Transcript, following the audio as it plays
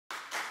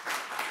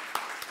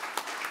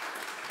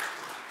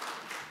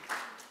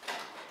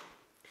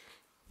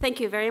Thank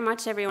you very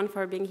much, everyone,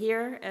 for being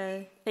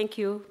here. Thank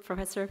you,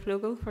 Professor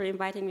Flugel, for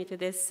inviting me to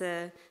this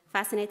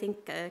fascinating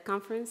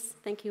conference.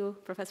 Thank you,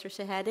 Professor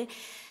Shehadeh.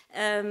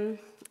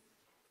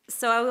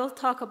 So I will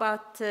talk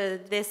about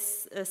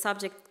this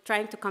subject,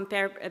 trying to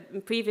compare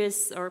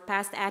previous or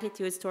past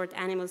attitudes toward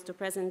animals to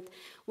present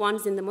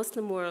ones in the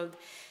Muslim world.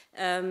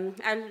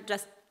 I'll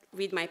just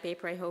read my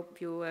paper. I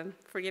hope you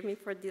forgive me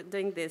for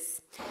doing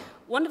this.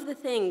 One of the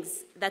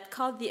things that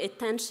caught the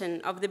attention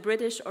of the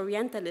British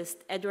Orientalist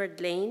Edward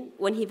Lane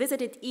when he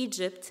visited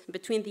Egypt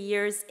between the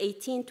years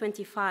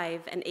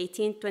 1825 and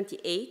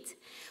 1828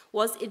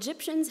 was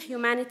Egyptians'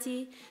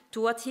 humanity to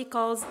what he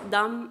calls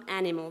dumb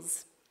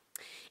animals.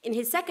 In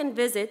his second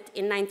visit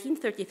in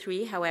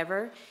 1933,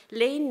 however,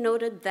 Lane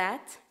noted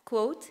that,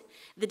 quote,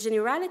 the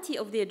generality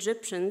of the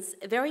Egyptians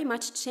very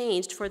much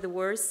changed for the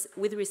worse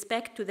with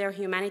respect to their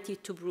humanity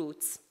to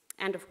brutes,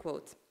 end of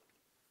quote.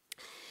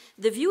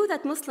 The view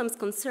that Muslims'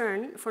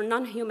 concern for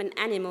non-human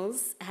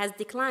animals has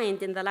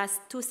declined in the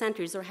last 2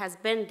 centuries, or has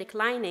been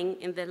declining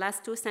in the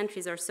last 2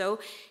 centuries or so,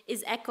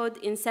 is echoed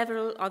in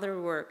several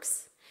other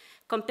works.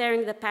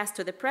 Comparing the past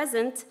to the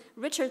present,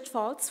 Richard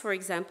Faulds, for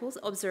example,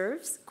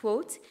 observes,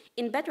 quote,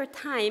 in better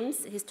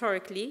times,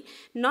 historically,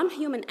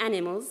 non-human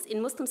animals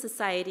in Muslim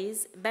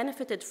societies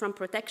benefited from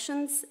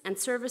protections and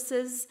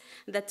services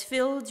that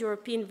filled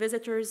European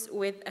visitors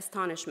with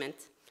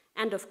astonishment,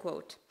 end of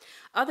quote.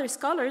 Other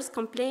scholars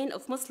complain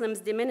of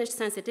Muslims' diminished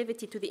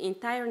sensitivity to the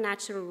entire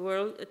natural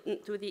world.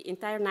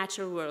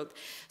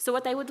 So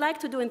what I would like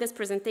to do in this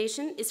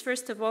presentation is,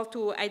 first of all,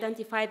 to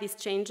identify these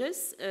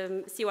changes,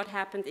 see what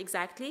happened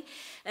exactly.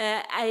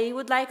 I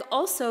would like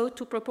also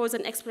to propose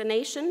an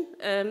explanation,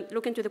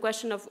 look into the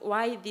question of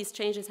why these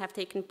changes have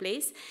taken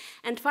place.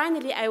 And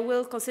finally, I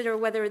will consider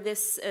whether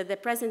the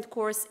present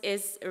course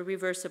is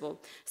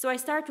reversible. So I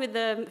start with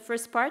the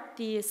first part,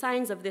 the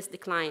signs of this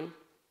decline.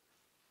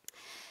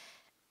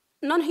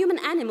 Non-human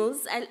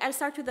animals, I'll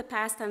start with the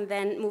past and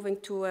then moving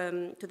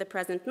to the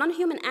present.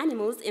 Non-human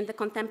animals in the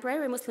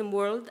contemporary Muslim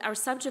world are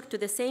subject to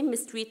the same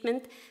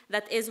mistreatment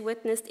that is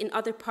witnessed in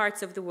other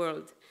parts of the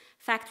world.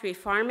 Factory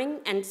farming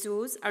and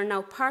zoos are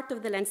now part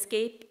of the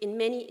landscape in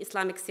many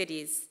Islamic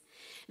cities.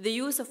 The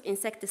use of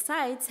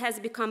insecticides has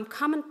become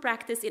common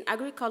practice in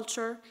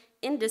agriculture,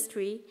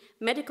 industry,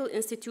 medical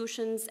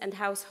institutions, and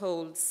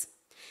households.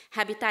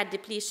 Habitat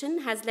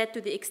depletion has led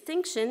to the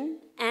extinction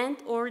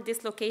and/or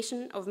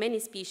dislocation of many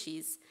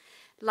species.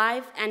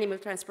 Live animal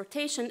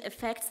transportation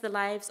affects the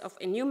lives of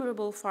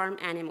innumerable farm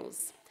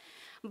animals.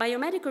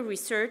 Biomedical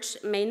research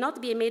may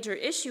not be a major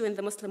issue in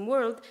the Muslim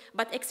world,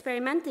 but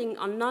experimenting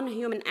on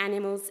non-human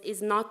animals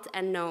is not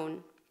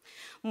unknown.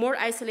 More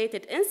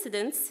isolated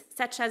incidents,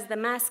 such as the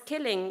mass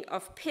killing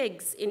of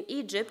pigs in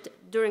Egypt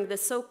during the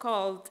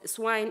so-called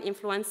swine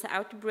influenza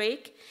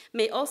outbreak,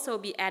 may also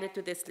be added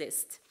to this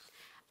list.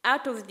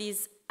 Out of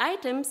these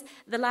items,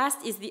 the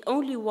last is the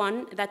only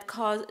one that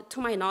caused, to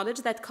my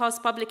knowledge, that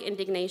caused public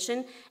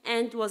indignation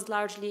and was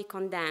largely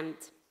condemned.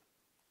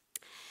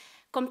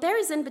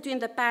 Comparison between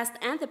the past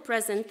and the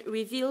present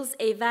reveals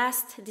a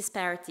vast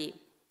disparity.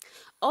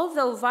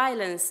 Although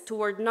violence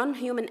toward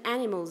non-human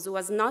animals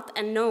was not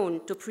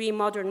unknown to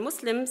pre-modern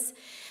Muslims,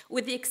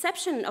 with the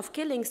exception of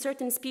killing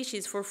certain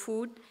species for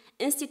food,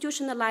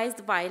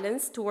 institutionalized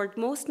violence toward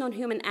most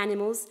non-human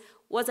animals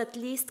was at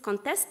least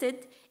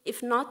contested,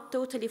 if not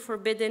totally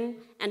forbidden,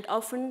 and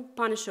often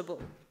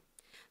punishable.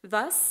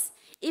 Thus,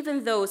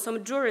 even though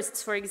some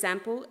jurists, for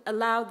example,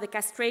 allowed the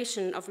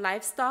castration of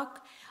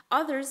livestock,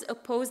 others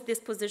opposed this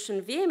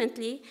position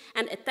vehemently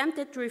and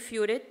attempted to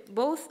refute it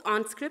both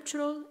on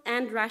scriptural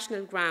and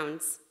rational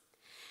grounds.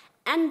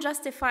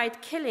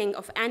 Unjustified killing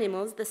of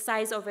animals the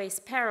size of a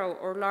sparrow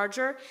or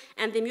larger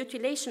and the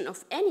mutilation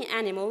of any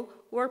animal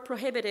were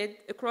prohibited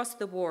across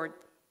the board.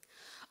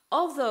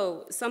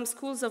 Although some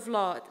schools of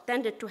law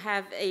tended to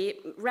have a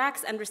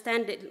lax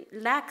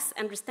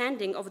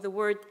understanding of the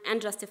word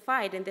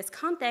unjustified in this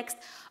context,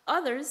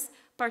 others,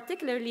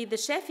 particularly the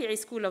Shafi'i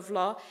school of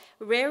law,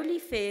 rarely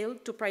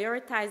failed to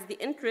prioritize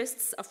the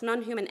interests of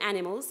non-human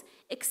animals,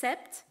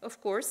 except, of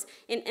course,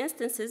 in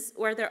instances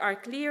where there are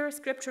clear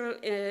scriptural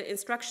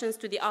instructions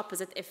to the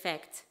opposite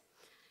effect.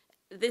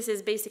 This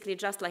is basically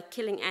just like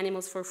killing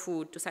animals for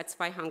food to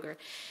satisfy hunger.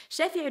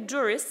 Shafi'i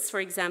jurists, for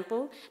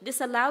example,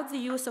 disallowed the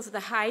use of the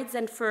hides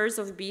and furs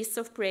of beasts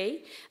of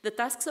prey, the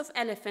tusks of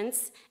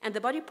elephants, and the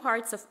body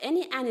parts of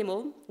any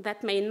animal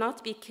that may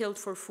not be killed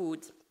for food.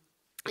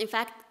 In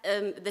fact,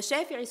 the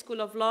Shafi'i school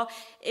of law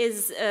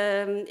is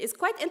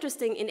quite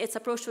interesting in its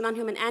approach to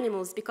non-human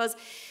animals because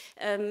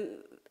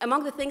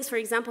among the things, for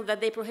example,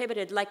 that they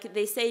prohibited, like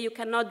they say you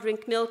cannot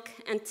drink milk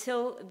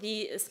until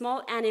the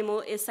small animal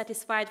is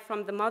satisfied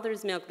from the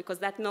mother's milk, because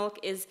that milk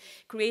is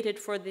created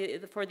for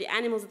the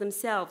animals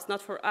themselves,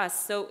 not for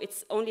us. So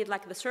it's only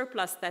like the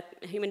surplus that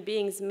human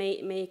beings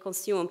may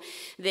consume.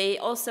 They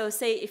also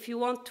say if you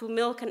want to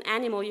milk an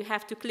animal, you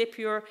have to clip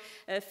your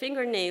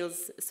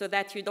fingernails so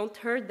that you don't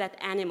hurt that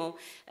animal.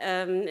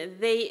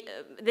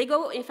 They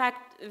go, in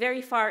fact,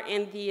 very far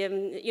in the,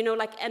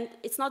 and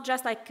it's not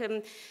just like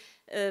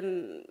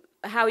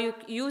how you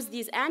use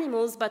these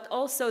animals, but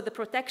also the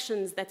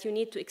protections that you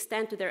need to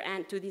extend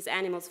to these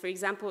animals. For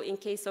example, in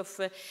case of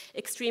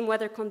extreme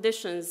weather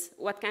conditions,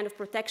 what kind of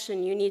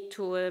protection you need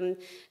to,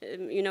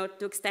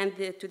 to extend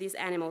to these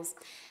animals.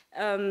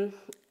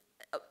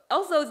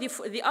 Although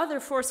the other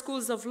four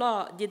schools of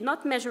law did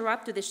not measure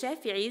up to the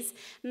Shafi'is,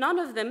 none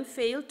of them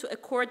failed to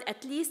accord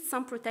at least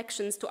some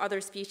protections to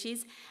other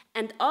species,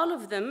 and all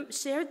of them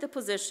shared the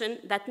position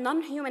that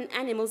non-human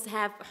animals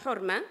have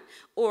hurma,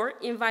 or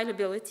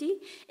inviolability,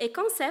 a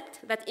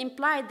concept that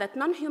implied that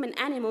non-human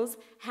animals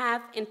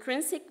have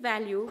intrinsic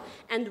value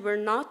and were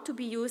not to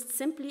be used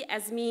simply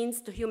as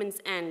means to humans'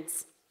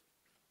 ends.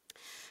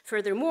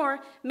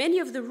 Furthermore, many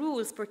of the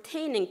rules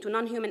pertaining to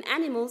non-human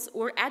animals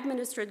were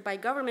administered by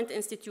government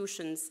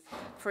institutions.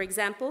 For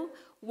example,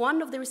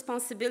 one of the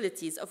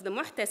responsibilities of the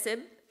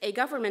muhtasib, a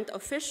government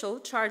official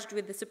charged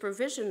with the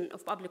supervision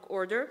of public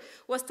order,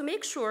 was to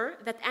make sure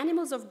that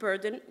animals of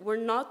burden were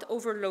not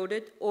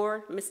overloaded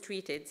or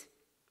mistreated.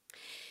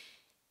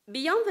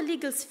 Beyond the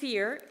legal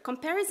sphere,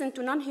 comparison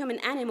to non-human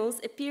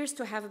animals appears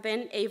to have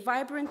been a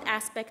vibrant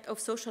aspect of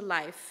social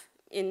life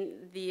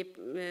in the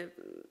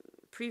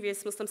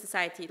previous Muslim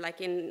society,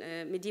 like in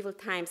medieval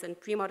times and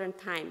pre-modern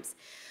times.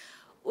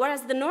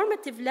 Whereas the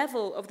normative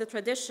level of the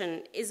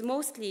tradition is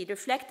mostly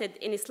reflected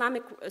in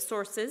Islamic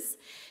sources,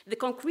 the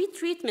concrete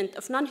treatment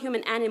of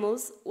non-human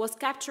animals was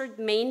captured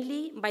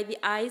mainly by the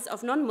eyes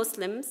of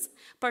non-Muslims,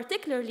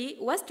 particularly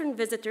Western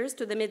visitors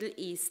to the Middle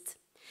East.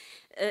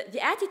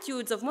 The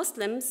attitudes of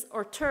Muslims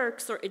or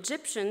Turks or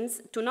Egyptians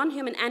to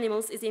non-human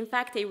animals is in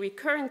fact a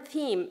recurrent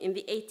theme in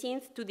the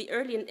 18th to the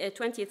early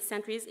 20th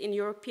centuries in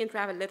European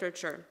travel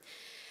literature.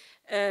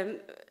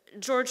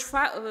 George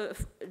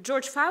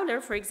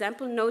Fowler, for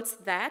example, notes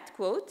that,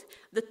 quote,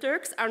 "The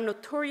Turks are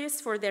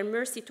notorious for their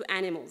mercy to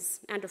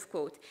animals," end of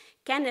quote.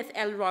 Kenneth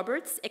L.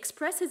 Roberts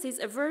expresses his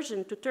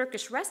aversion to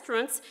Turkish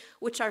restaurants,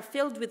 which are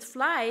filled with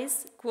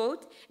flies,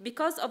 quote,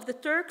 "because of the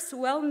Turks'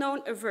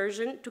 well-known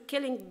aversion to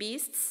killing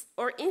beasts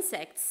or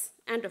insects,"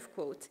 end of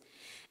quote.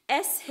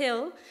 S.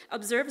 Hill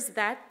observes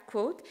that,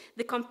 quote,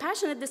 "the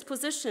compassionate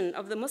disposition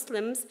of the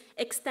Muslims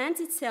extends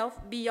itself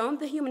beyond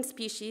the human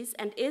species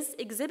and is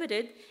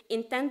exhibited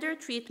in tender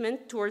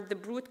treatment toward the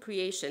brute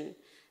creation.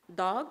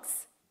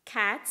 Dogs,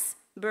 cats,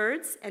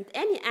 birds, and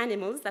any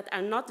animals that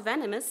are not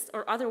venomous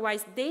or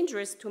otherwise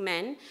dangerous to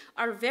men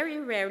are very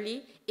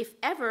rarely, if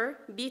ever,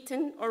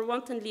 beaten or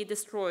wantonly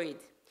destroyed.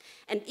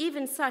 And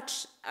even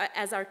such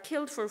as are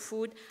killed for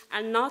food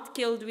are not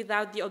killed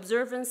without the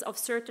observance of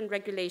certain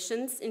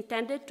regulations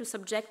intended to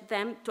subject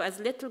them to as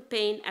little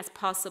pain as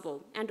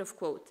possible," end of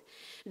quote.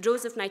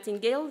 Joseph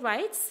Nightingale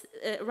writes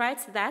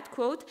that,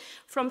 quote,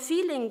 "From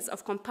feelings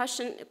of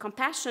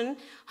compassion,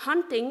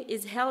 hunting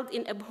is held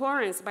in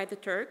abhorrence by the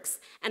Turks,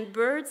 and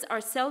birds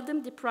are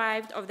seldom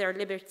deprived of their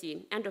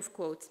liberty," end of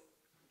quote.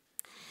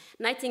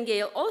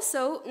 Nightingale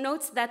also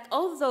notes that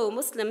although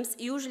Muslims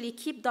usually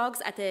keep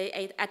dogs at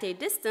a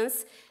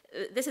distance,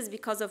 this is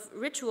because of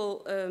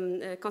ritual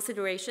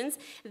considerations,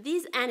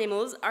 these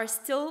animals are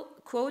still,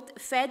 quote,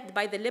 "fed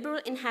by the liberal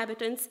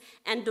inhabitants,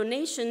 and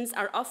donations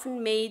are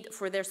often made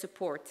for their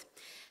support."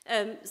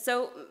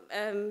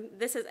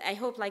 This is, I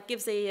hope, like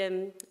gives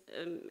an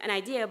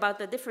idea about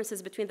the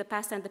differences between the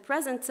past and the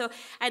present. So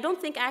I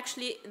don't think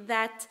actually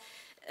that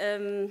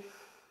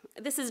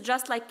this is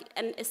just like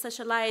an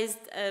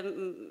essentialized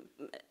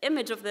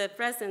image of the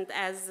present,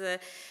 as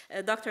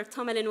Dr.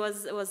 Tomelin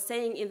was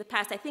saying in the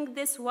past. I think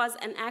this was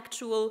an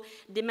actual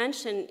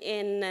dimension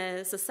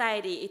in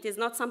society. It is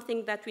not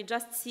something that we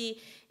just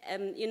see,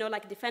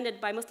 like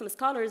defended by Muslim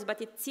scholars, but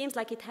it seems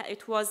like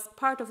it was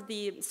part of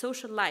the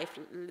social life,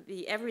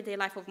 the everyday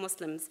life of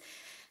Muslims.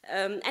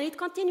 And it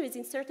continues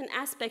in certain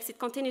aspects. It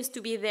continues to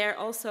be there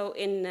also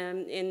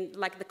in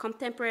like the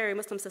contemporary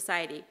Muslim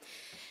society.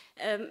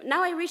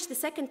 Now I reach the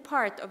second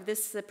part of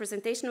this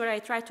presentation where I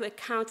try to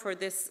account for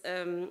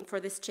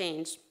this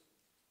change.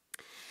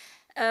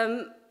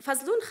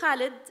 Fazlun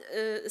Khalid,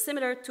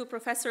 similar to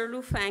Professor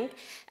Lu Feng,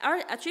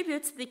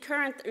 attributes the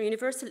current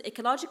universal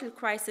ecological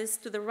crisis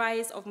to the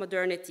rise of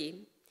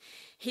modernity.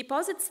 He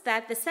posits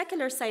that the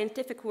secular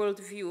scientific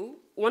worldview,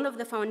 one of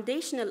the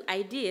foundational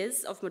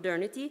ideas of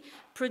modernity,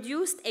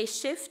 produced a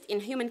shift in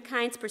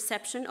humankind's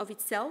perception of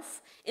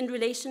itself in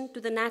relation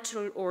to the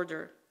natural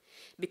order.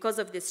 Because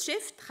of this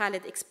shift,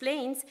 Khalid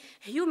explains,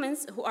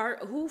 humans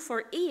who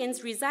for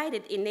eons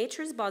resided in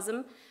nature's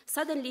bosom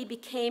suddenly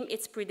became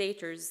its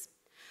predators.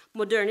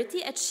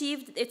 Modernity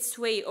achieved its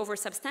sway over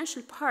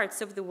substantial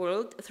parts of the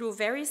world through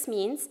various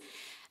means.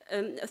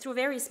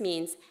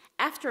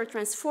 After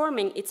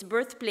transforming its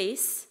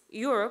birthplace,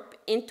 Europe,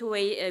 into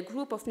a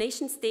group of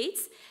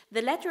nation-states,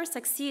 the latter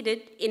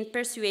succeeded in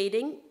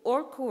persuading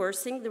or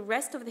coercing the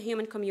rest of the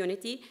human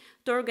community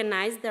to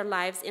organize their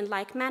lives in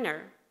like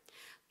manner.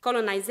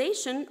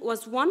 Colonization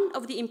was one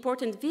of the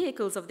important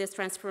vehicles of this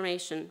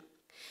transformation.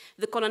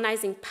 The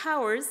colonizing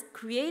powers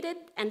created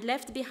and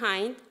left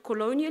behind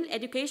colonial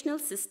educational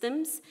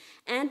systems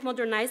and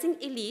modernizing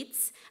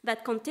elites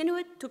that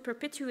continued to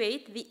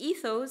perpetuate the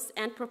ethos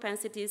and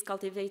propensities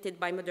cultivated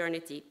by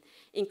modernity,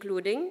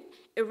 including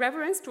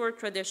irreverence toward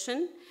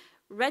tradition,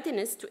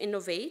 readiness to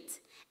innovate,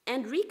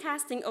 and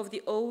recasting of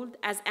the old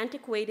as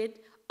antiquated,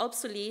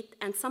 obsolete,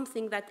 and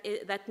something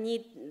that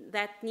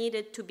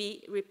needed to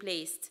be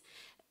replaced.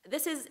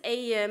 This is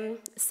a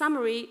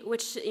summary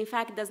which, in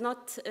fact, does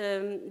not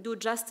do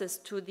justice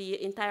to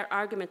the entire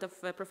argument of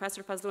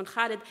Professor Fazlun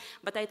Khalid,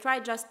 but I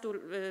tried just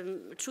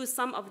to choose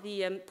some of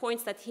the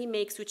points that he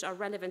makes which are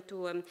relevant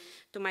to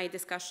my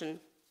discussion.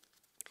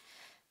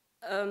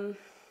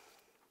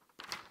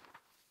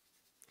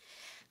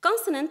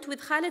 Consonant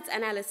with Khalid's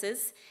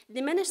analysis,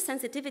 diminished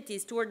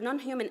sensitivities toward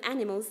non-human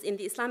animals in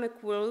the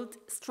Islamic world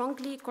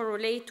strongly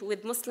correlate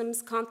with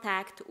Muslims'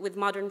 contact with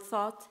modern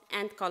thought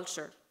and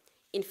culture.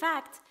 In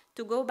fact,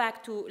 to go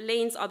back to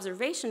Lane's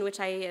observation, which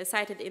I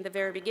cited in the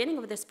very beginning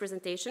of this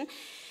presentation,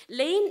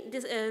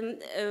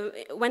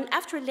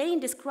 after Lane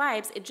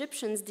describes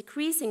Egyptians'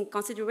 decreasing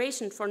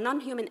consideration for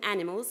non-human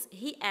animals,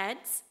 he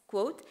adds,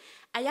 quote,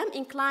 "I am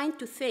inclined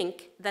to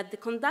think that the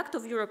conduct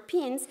of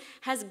Europeans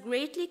has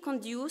greatly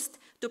conduced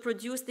to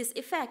produce this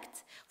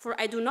effect, for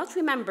I do not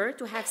remember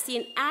to have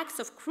seen acts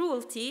of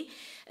cruelty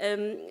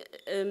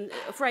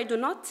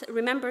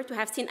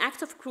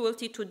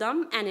to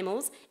dumb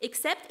animals,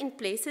 except in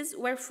places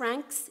where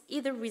Franks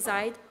either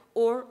reside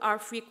or are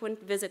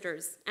frequent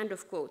visitors," end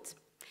of quote.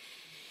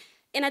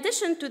 In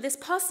addition to this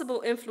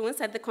possible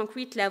influence at the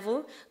concrete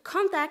level,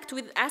 contact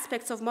with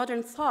aspects of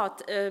modern thought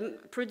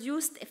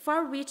produced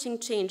far-reaching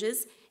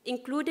changes,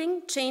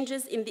 including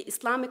changes in the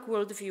Islamic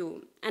worldview.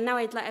 And now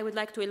I would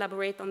like to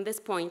elaborate on this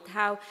point,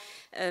 how,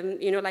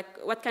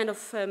 what kind of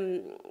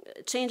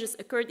changes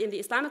occurred in the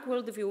Islamic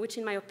worldview, which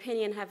in my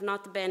opinion have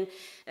not been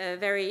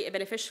very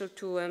beneficial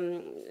to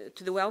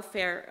the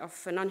welfare of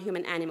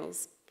non-human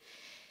animals.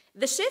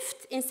 The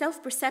shift in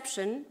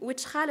self-perception,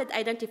 which Khalid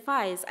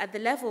identifies at the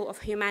level of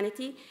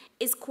humanity,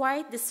 is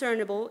quite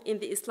discernible in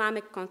the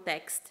Islamic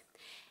context.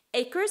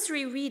 A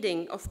cursory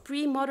reading of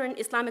pre-modern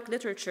Islamic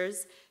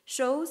literatures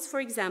shows, for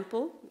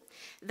example,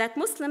 that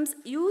Muslims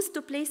used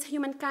to place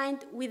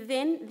humankind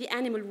within the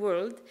animal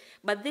world,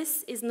 but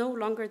this is no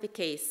longer the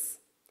case.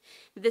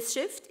 This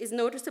shift is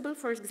noticeable,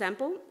 for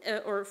example,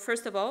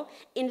 first of all,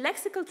 in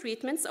lexical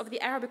treatments of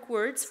the Arabic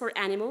words for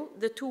animal,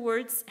 the two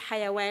words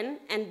hayawan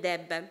and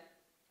dabba.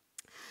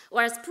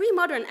 Whereas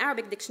pre-modern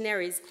Arabic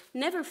dictionaries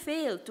never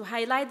failed to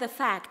highlight the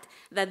fact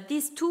that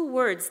these two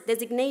words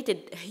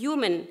designated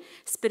human,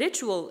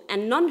 spiritual,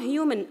 and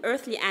non-human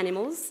earthly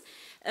animals,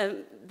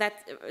 that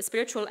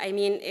spiritual, I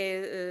mean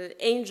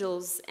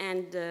angels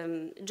and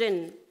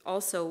jinn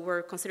also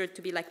were considered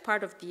to be like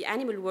part of the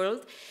animal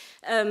world.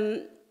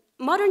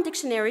 Modern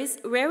dictionaries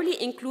rarely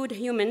include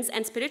humans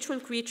and spiritual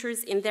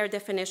creatures in their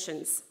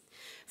definitions.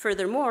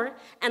 Furthermore,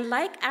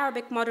 unlike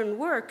Arabic modern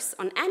works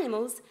on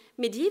animals,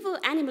 medieval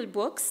animal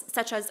books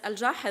such as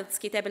Al-Jahid's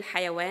Kitab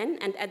al-Hayawan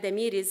and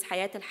Ad-Damiri's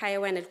Hayat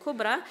al-Hayawan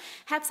al-Kubra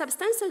have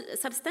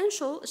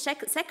substantial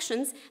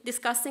sections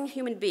discussing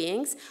human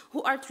beings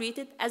who are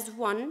treated as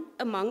one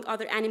among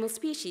other animal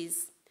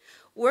species.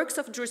 Works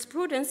of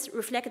jurisprudence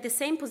reflect the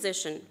same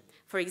position.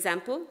 For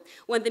example,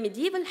 when the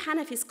medieval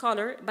Hanafi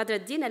scholar Badr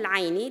ad-Din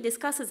al-Aini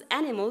discusses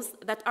animals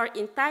that are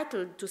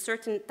entitled to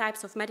certain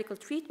types of medical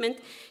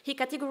treatment, he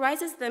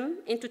categorizes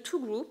them into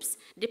two groups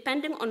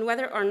depending on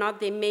whether or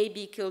not they may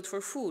be killed for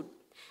food.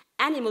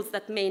 Animals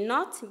that may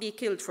not be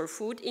killed for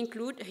food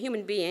include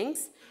human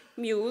beings,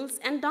 mules,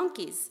 and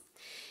donkeys.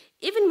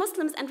 Even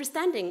Muslims'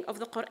 understanding of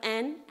the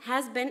Quran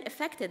has been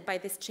affected by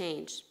this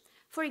change.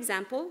 For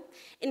example,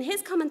 in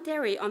his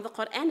commentary on the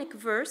Quranic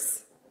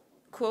verse,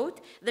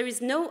 quote, "There is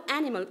no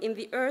animal in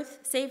the earth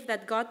save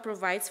that God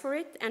provides for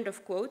it," end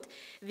of quote,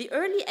 the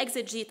early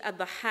exegete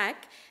Ad-Dhahhak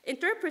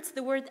interprets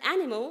the word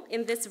animal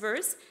in this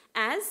verse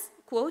as,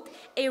 quote,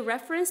 "a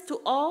reference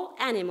to all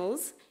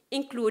animals,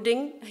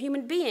 including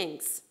human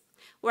beings."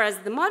 Whereas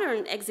the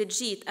modern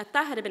exegete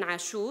At-Tahir ibn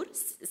Ashur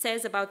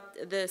says about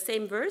the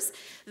same verse,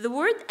 "The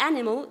word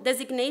animal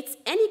designates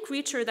any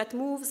creature that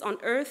moves on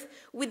earth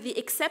with the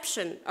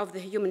exception of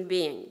the human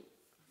being,"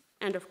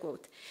 end of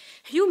quote.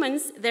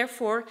 Humans,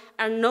 therefore,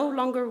 are no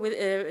longer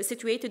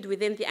situated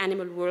within the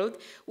animal world,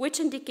 which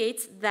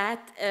indicates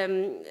that,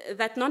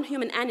 that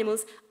non-human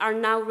animals are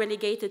now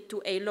relegated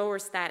to a lower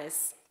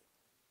status.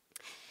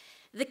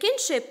 The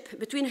kinship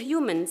between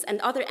humans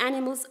and other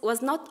animals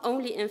was not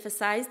only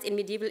emphasized in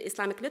medieval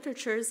Islamic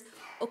literatures,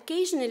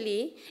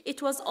 occasionally it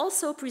was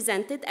also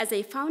presented as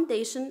a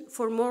foundation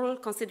for moral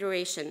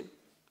consideration.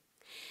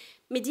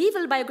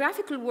 Medieval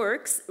biographical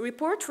works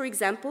report, for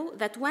example,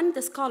 that when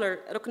the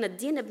scholar Rukn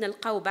ad-Din ibn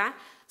al-Qawba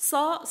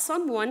saw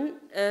someone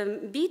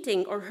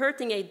beating or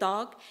hurting a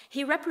dog,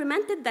 he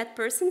reprimanded that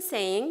person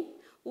saying,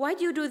 "Why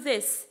do you do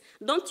this?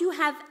 Don't you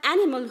have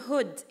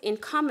animalhood in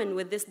common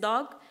with this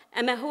dog?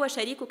 أما هو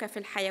شريكك في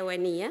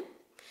الحيوانية?"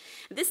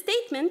 This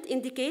statement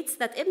indicates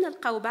that Ibn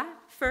al-Qawba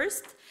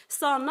first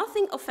saw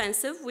nothing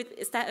offensive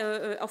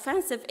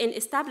in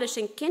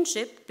establishing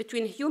kinship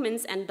between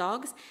humans and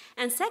dogs,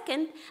 and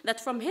second,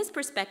 that from his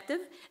perspective,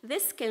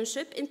 this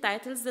kinship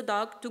entitles the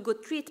dog to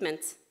good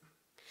treatment.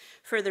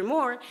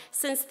 Furthermore,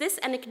 since this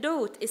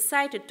anecdote is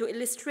cited to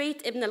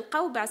illustrate Ibn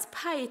al-Qawba''s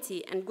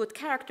piety and good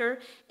character,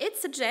 it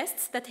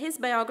suggests that his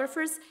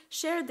biographers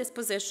share this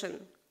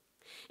position.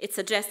 It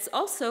suggests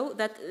also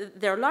that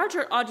their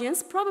larger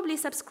audience probably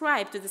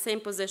subscribe to the same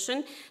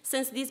position,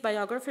 since these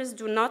biographers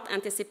do not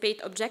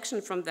anticipate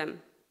objection from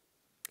them.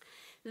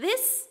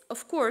 This,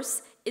 of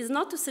course, is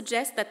not to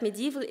suggest that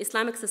medieval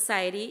Islamic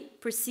society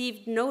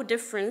perceived no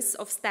difference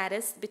of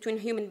status between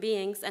human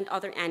beings and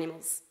other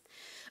animals.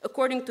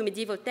 According to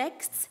medieval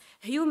texts,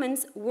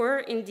 humans were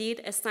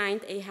indeed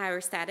assigned a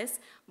higher status,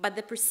 but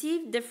the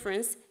perceived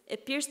difference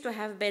appears to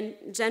have been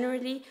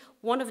generally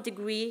one of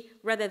degree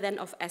rather than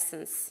of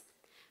essence.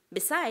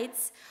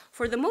 Besides,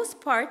 for the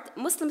most part,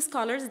 Muslim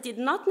scholars did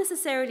not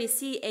necessarily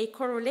see a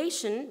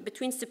correlation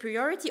between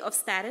superiority of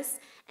status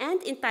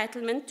and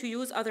entitlement to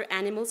use other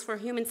animals for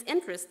humans'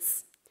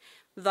 interests.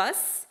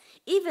 Thus,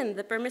 even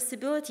the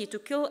permissibility to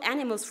kill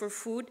animals for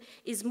food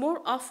is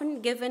more often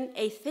given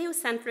a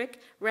theocentric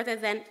rather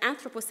than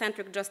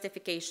anthropocentric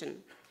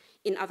justification.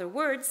 In other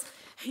words,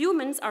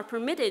 humans are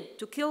permitted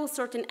to kill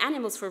certain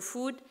animals for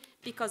food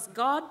because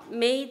God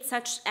made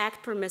such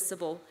act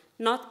permissible,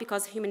 not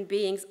because human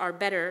beings are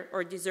better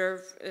or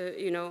deserve,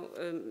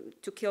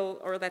 to kill,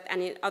 or that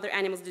any other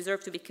animals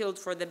deserve to be killed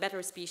for the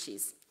better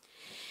species.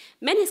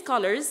 Many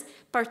scholars,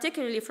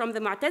 particularly from the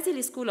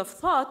Mu'tazili school of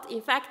thought,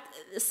 in fact,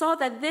 saw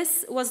that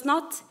this was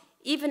not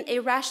even a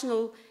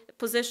rational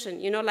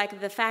position, like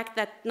the fact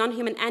that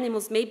non-human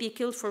animals may be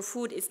killed for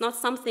food is not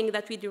something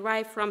that we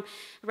derive from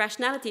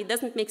rationality. It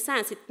doesn't make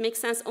sense. It makes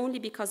sense only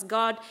because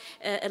God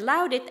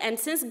allowed it, and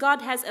since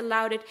God has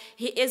allowed it,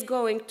 He is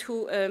going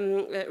to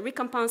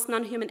recompense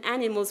non-human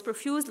animals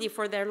profusely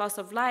for their loss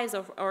of lives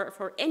or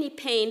for any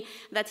pain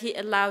that He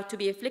allowed to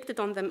be inflicted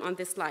on them on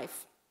this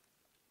life.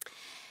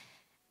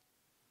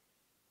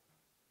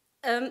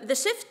 The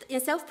shift in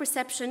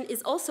self-perception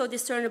is also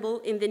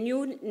discernible in the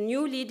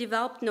newly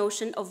developed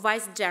notion of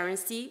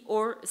vicegerency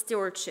or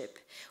stewardship,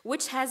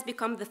 which has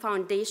become the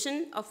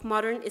foundation of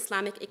modern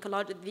Islamic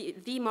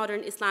the modern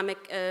Islamic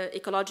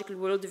ecological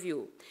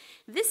worldview.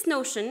 This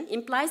notion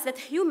implies that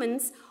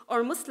humans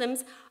or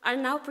Muslims are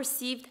now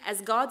perceived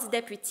as God's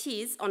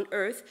deputies on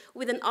earth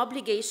with an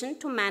obligation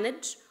to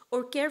manage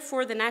or care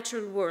for the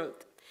natural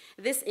world.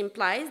 This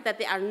implies that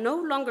they are no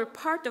longer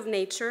part of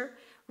nature.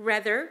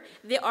 Rather,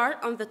 they are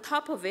on the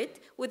top of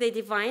it with a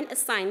divine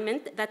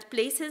assignment that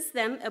places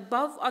them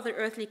above other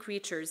earthly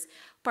creatures,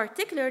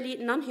 particularly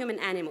non-human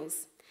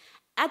animals.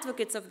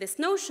 Advocates of this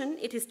notion,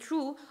 it is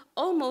true,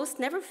 almost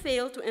never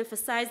fail to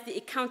emphasize the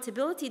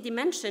accountability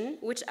dimension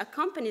which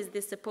accompanies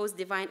this supposed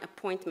divine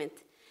appointment.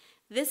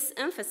 This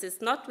emphasis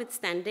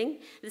notwithstanding,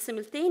 the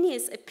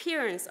simultaneous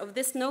appearance of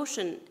this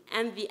notion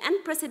and the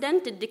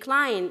unprecedented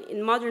decline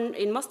in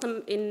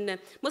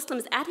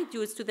Muslims'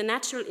 attitudes to the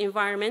natural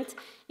environment,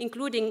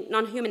 including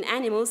non-human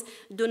animals,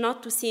 do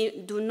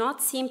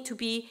not seem to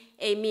be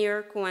a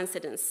mere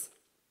coincidence.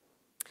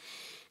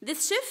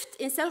 This shift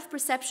in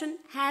self-perception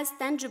has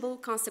tangible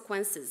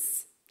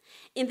consequences.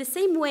 In the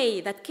same way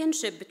that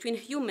kinship between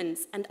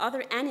humans and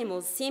other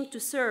animals seemed to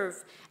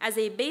serve as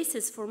a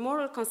basis for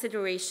moral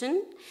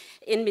consideration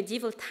in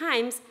medieval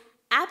times,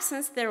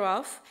 absence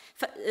thereof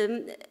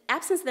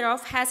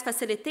has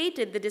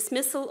facilitated the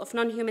dismissal of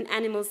non-human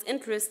animals'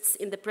 interests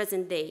in the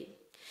present day.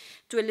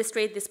 To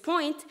illustrate this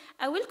point,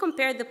 I will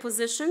compare the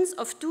positions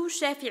of two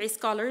Shafi'i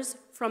scholars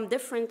from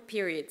different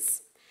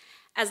periods.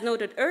 As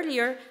noted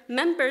earlier,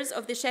 members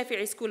of the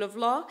Shafi'i school of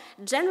law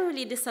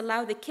generally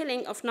disallow the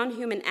killing of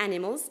non-human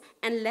animals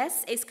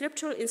unless a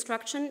scriptural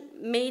instruction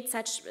made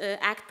such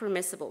act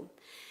permissible.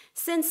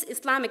 Since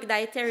Islamic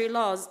dietary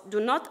laws do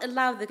not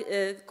allow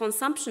the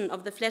consumption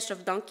of the flesh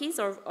of donkeys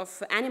or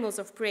of animals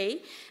of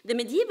prey, the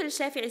medieval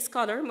Shafi'i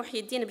scholar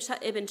Muhyiddin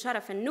ibn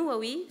Sharaf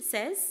al-Nawawi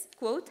says,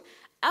 quote,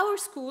 "Our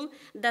school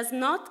does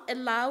not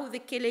allow the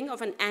killing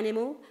of an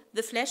animal,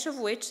 the flesh of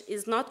which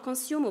is not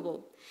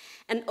consumable.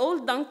 An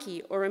old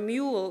donkey or a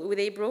mule with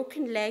a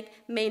broken leg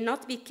may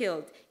not be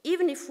killed,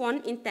 even if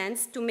one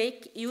intends to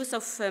make use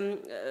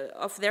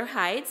of their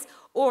hides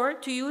or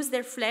to use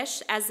their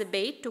flesh as a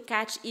bait to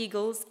catch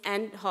eagles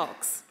and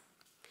hawks."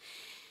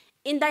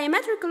 In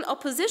diametrical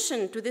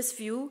opposition to this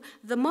view,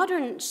 the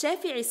modern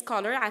Shafi'i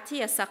scholar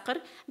Atiya Saqr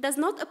does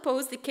not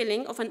oppose the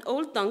killing of an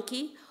old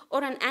donkey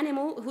or an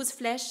animal whose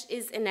flesh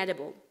is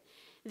inedible.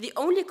 The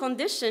only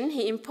condition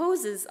he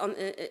imposes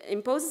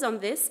on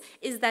this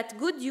is that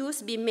good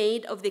use be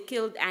made of the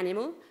killed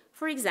animal,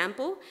 for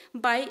example,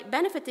 by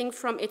benefiting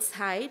from its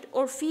hide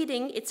or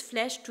feeding its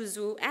flesh to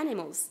zoo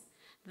animals.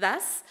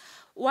 Thus,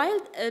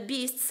 wild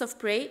beasts of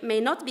prey may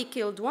not be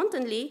killed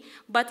wantonly,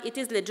 but it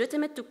is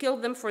legitimate to kill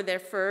them for their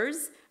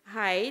furs,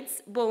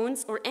 hides,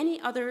 bones, or any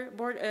other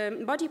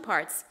body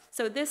parts.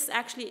 So this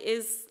actually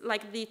is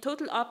like the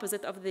total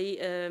opposite of the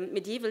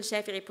medieval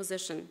Shafi'i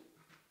position.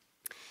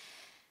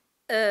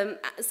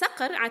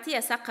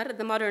 Atiya Saqr,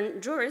 the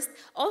modern jurist,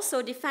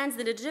 also defends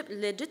the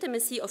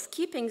legitimacy of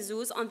keeping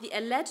zoos on the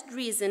alleged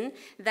reason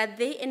that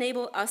they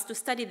enable us to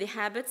study the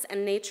habits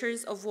and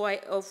natures of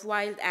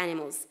wild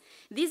animals.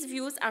 These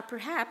views are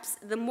perhaps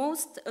the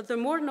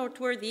more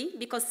noteworthy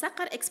because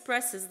Saqr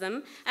expresses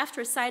them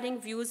after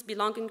citing views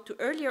belonging to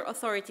earlier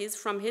authorities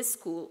from his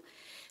school.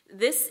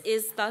 This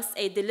is thus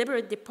a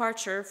deliberate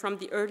departure from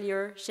the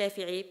earlier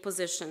Shafi'i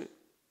position.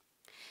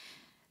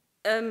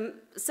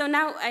 So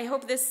now I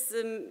hope this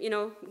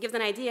gives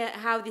an idea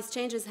how these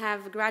changes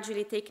have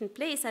gradually taken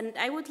place, and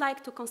I would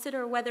like to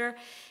consider whether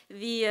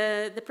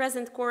the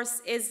present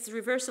course is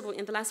reversible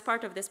in the last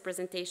part of this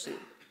presentation.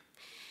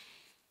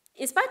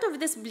 In spite of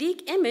this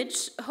bleak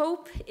image,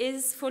 hope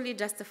is fully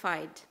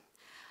justified.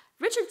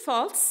 Richard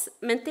Faltz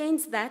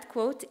maintains that,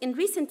 quote, in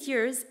recent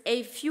years,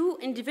 a few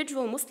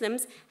individual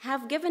Muslims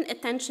have given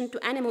attention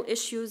to animal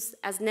issues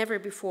as never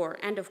before,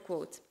 end of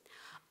quote.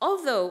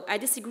 Although I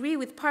disagree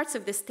with parts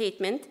of this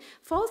statement,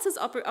 Faltz's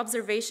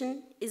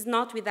observation is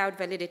not without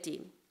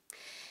validity.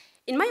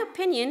 In my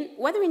opinion,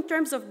 whether in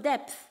terms of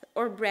depth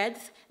or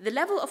breadth, the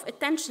level of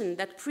attention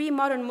that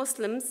pre-modern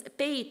Muslims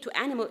paid to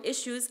animal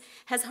issues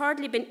has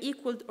hardly been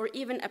equaled or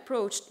even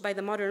approached by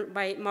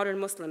modern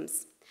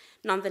Muslims.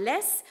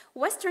 Nonetheless,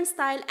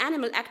 Western-style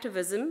animal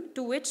activism,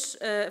 to which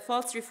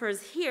Faltz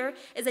refers here,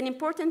 is an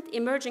important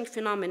emerging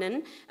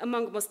phenomenon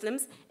among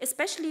Muslims,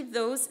 especially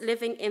those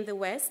living in the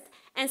West,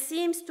 and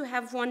seems to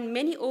have won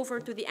many over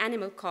to the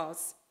animal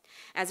cause.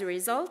 As a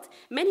result,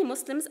 many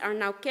Muslims are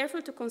now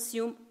careful to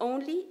consume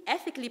only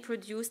ethically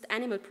produced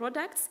animal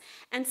products,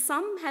 and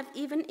some have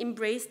even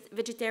embraced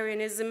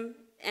vegetarianism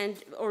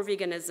or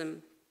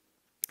veganism.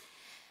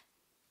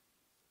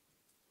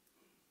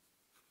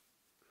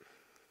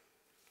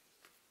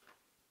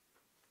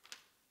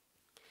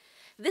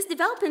 This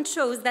development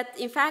shows that,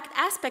 in fact,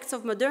 aspects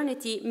of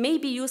modernity may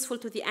be useful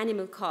to the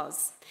animal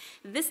cause.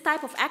 This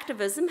type of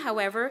activism,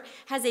 however,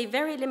 has a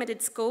very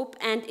limited scope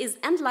and is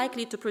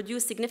unlikely to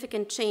produce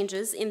significant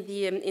changes in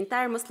the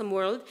entire Muslim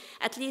world,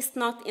 at least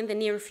not in the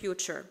near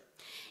future.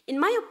 In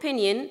my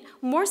opinion,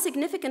 more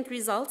significant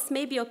results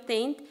may be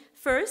obtained,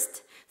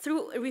 first,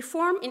 through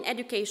reform in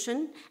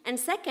education, and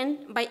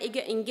second, by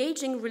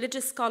engaging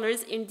religious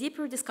scholars in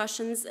deeper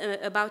discussions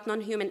about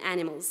non-human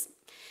animals.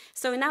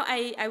 So now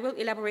I will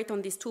elaborate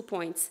on these 2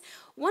 points.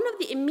 One of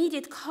the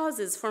immediate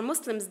causes for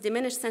Muslims'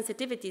 diminished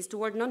sensitivities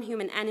toward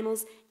non-human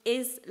animals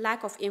is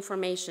lack of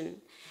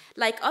information.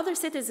 Like other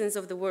citizens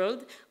of the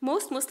world,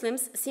 most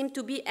Muslims seem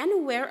to be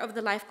unaware of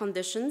the life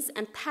conditions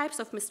and types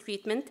of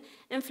mistreatment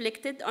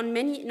inflicted on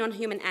many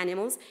non-human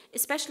animals,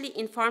 especially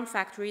in farm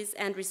factories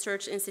and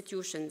research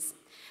institutions.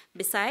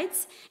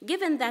 Besides,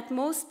 given that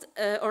most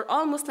or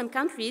all Muslim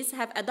countries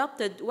have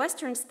adopted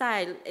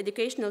Western-style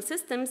educational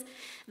systems,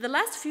 the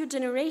last few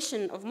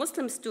generations of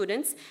Muslim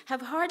students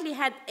have hardly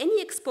had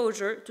any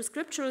exposure to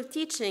scriptural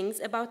teachings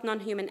about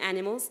non-human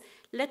animals,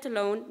 let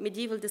alone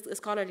medieval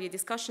scholarly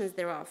discussions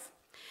thereof.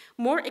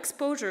 More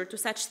exposure to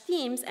such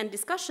themes and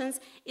discussions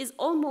is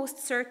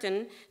almost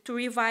certain to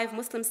revive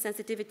Muslim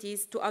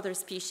sensitivities to other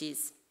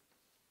species.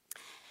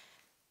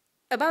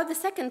 About the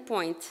second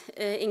point,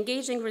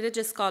 engaging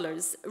religious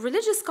scholars.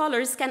 Religious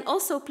scholars can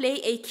also play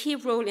a key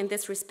role in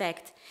this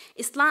respect.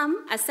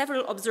 Islam, as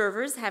several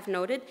observers have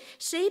noted,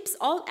 shapes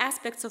all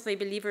aspects of a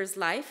believer's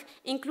life,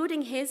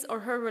 including his or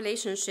her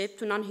relationship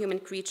to non-human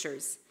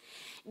creatures.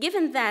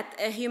 Given that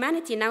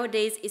humanity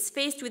nowadays is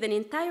faced with an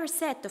entire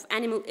set of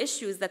animal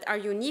issues that are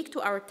unique to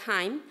our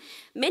time,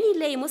 many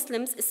lay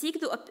Muslims seek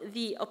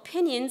the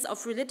opinions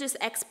of religious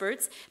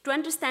experts to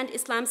understand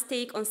Islam's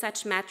take on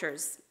such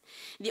matters.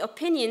 The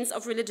opinions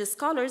of religious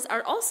scholars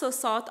are also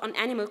sought on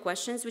animal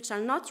questions which are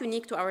not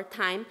unique to our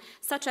time,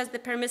 such as the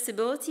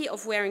permissibility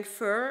of wearing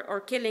fur or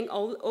killing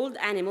old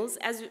animals,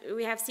 as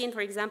we have seen,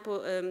 for example,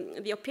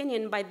 the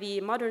opinion by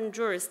the modern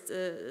jurist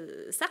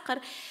Saqr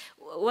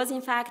was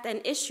in fact an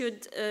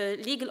issued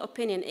legal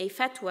opinion, a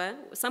fatwa.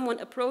 Someone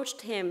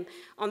approached him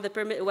on the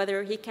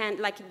whether he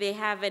can, like they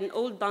have an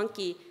old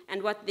donkey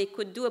and what they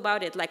could do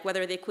about it, like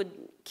whether they could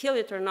kill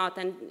it or not,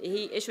 and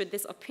he issued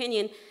this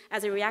opinion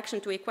as a reaction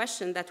to a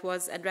question that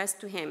was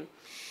addressed to him.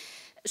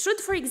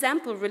 Should, for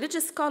example,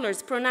 religious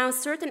scholars pronounce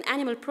certain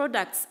animal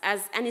products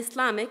as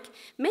un-Islamic,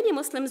 many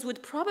Muslims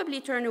would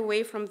probably turn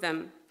away from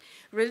them.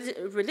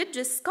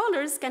 Religious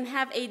scholars can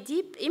have a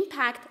deep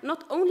impact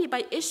not only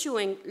by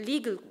issuing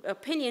legal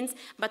opinions,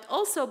 but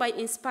also by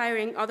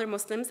inspiring other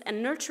Muslims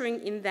and nurturing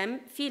in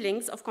them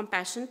feelings of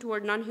compassion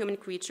toward non-human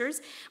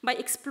creatures by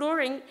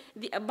exploring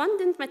the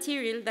abundant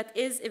material that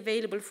is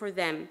available for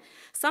them,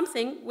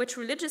 something which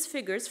religious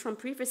figures from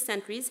previous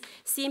centuries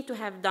seem to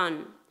have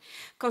done.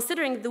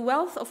 Considering the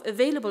wealth of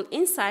available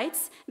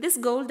insights, this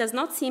goal does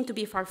not seem to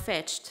be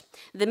far-fetched.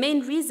 The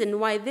main reason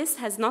why this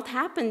has not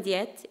happened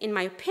yet, in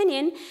my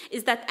opinion,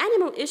 is that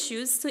animal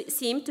issues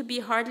seem to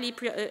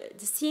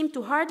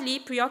hardly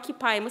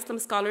preoccupy Muslim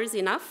scholars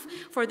enough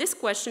for this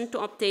question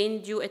to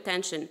obtain due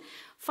attention.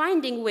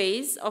 Finding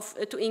ways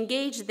to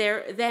engage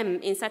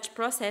them in such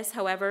process,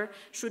 however,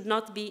 should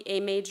not be a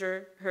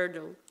major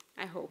hurdle,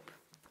 I hope.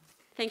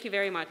 Thank you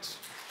very much.